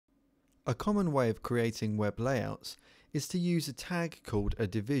A common way of creating web layouts is to use a tag called a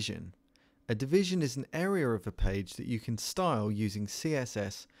division. A division is an area of a page that you can style using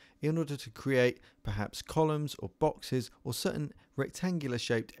CSS in order to create perhaps columns or boxes or certain rectangular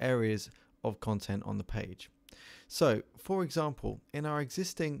shaped areas of content on the page. So, for example, in our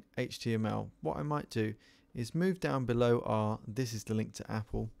existing HTML, what I might do is move down below our "This is the link to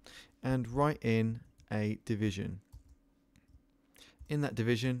Apple" and write in a division. In that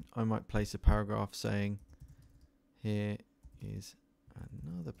division, I might place a paragraph saying, here is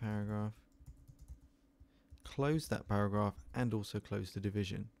another paragraph. Close that paragraph and also close the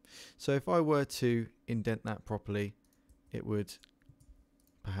division. So if I were to indent that properly, it would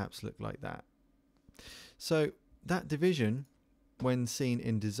perhaps look like that. So that division, when seen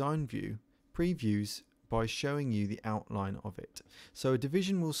in design view, previews by showing you the outline of it. So a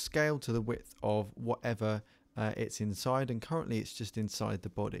division will scale to the width of whatever it's inside, and currently it's just inside the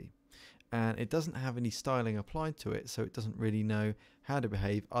body. And it doesn't have any styling applied to it, so it doesn't really know how to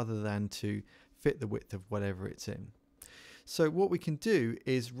behave other than to fit the width of whatever it's in. So what we can do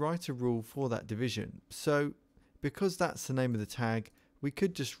is write a rule for that division. So because that's the name of the tag, we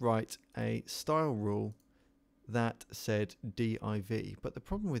could just write a style rule that said div. But the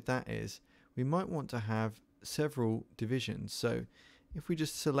problem with that is we might want to have several divisions. So if we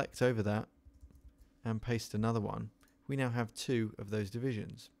just select over that and paste another one, we now have two of those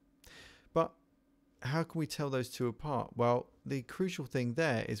divisions. But how can we tell those two apart? Well, the crucial thing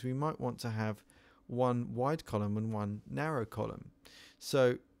there is we might want to have one wide column and one narrow column.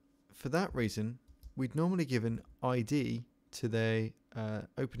 So for that reason, we'd normally give an ID to the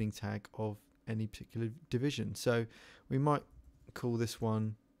opening tag of any particular division. So we might call this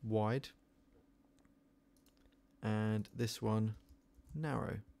one wide and this one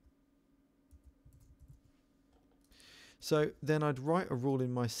narrow. So then I'd write a rule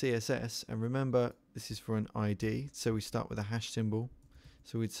in my CSS, and remember this is for an ID, so we start with a hash symbol.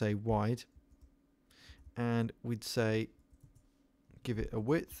 So we'd say wide, and we'd say give it a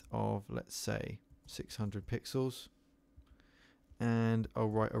width of, let's say, 600 pixels, and I'll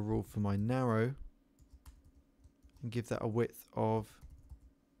write a rule for my narrow and give that a width of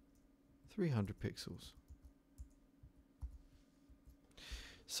 300 pixels.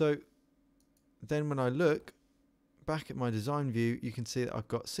 So then when I look back at my design view, you can see that I've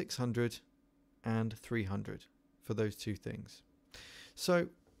got 600 and 300 for those two things. So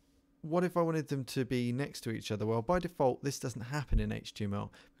what if I wanted them to be next to each other? Well, by default, this doesn't happen in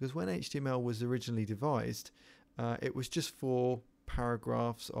HTML, because when HTML was originally devised, it was just for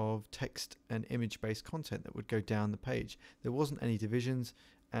paragraphs of text and image-based content that would go down the page. There wasn't any divisions,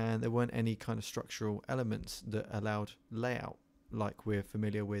 and there weren't any kind of structural elements that allowed layout like we're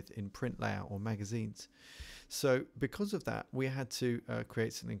familiar with in print layout or magazines. So because of that, we had to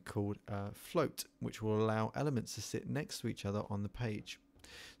create something called float, which will allow elements to sit next to each other on the page.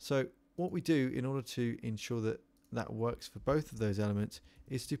 So what we do in order to ensure that that works for both of those elements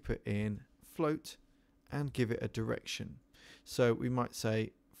is to put in float and give it a direction. So we might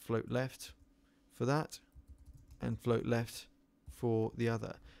say float left for that and float left for the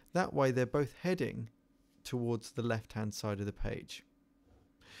other. That way they're both heading towards the left hand side of the page.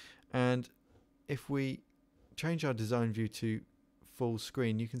 And if we change our design view to full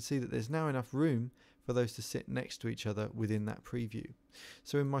screen, you can see that there's now enough room for those to sit next to each other within that preview.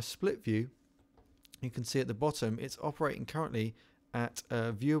 So in my split view, you can see at the bottom it's operating currently at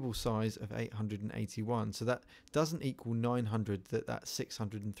a viewable size of 881. So that doesn't equal 900 that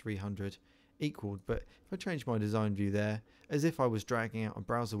 600 and 300 equaled. But if I change my design view there, as if I was dragging out a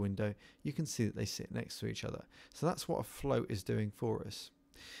browser window, you can see that they sit next to each other. So that's what a float is doing for us.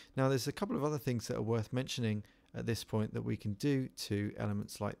 Now there's a couple of other things that are worth mentioning at this point that we can do to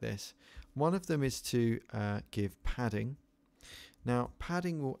elements like this. One of them is to give padding. Now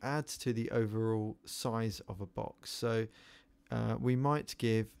padding will add to the overall size of a box. So we might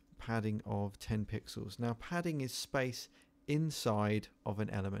give padding of 10 pixels. Now padding is space inside of an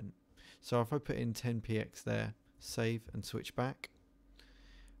element. So if I put in 10px there, save and switch back,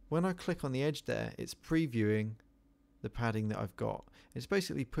 when I click on the edge there, it's previewing the padding that I've got. It's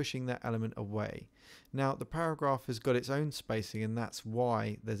basically pushing that element away. Now the paragraph has got its own spacing, and that's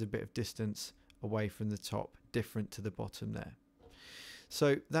why there's a bit of distance away from the top, different to the bottom there.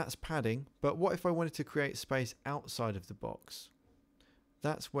 So that's padding. But what if I wanted to create space outside of the box?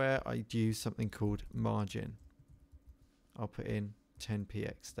 That's where I'd use something called margin. I'll put in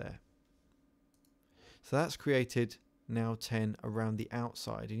 10px there. So that's created now 10 around the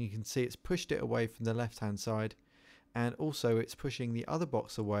outside, and you can see it's pushed it away from the left hand side, and also it's pushing the other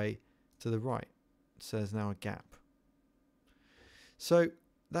box away to the right. So there's now a gap. So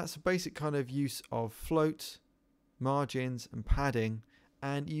that's a basic kind of use of float, margins and padding,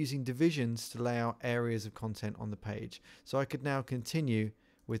 and using divisions to lay out areas of content on the page. So I could now continue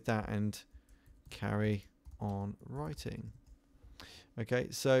with that and carry on writing. Okay,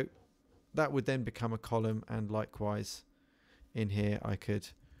 so that would then become a column, and likewise in here I could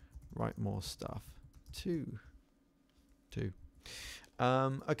write more stuff too.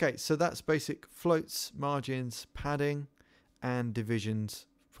 Okay, so that's basic floats, margins, padding and divisions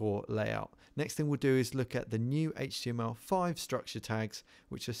for layout. Next thing we'll do is look at the new HTML5 structure tags,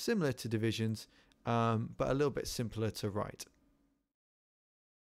 which are similar to divisions but a little bit simpler to write.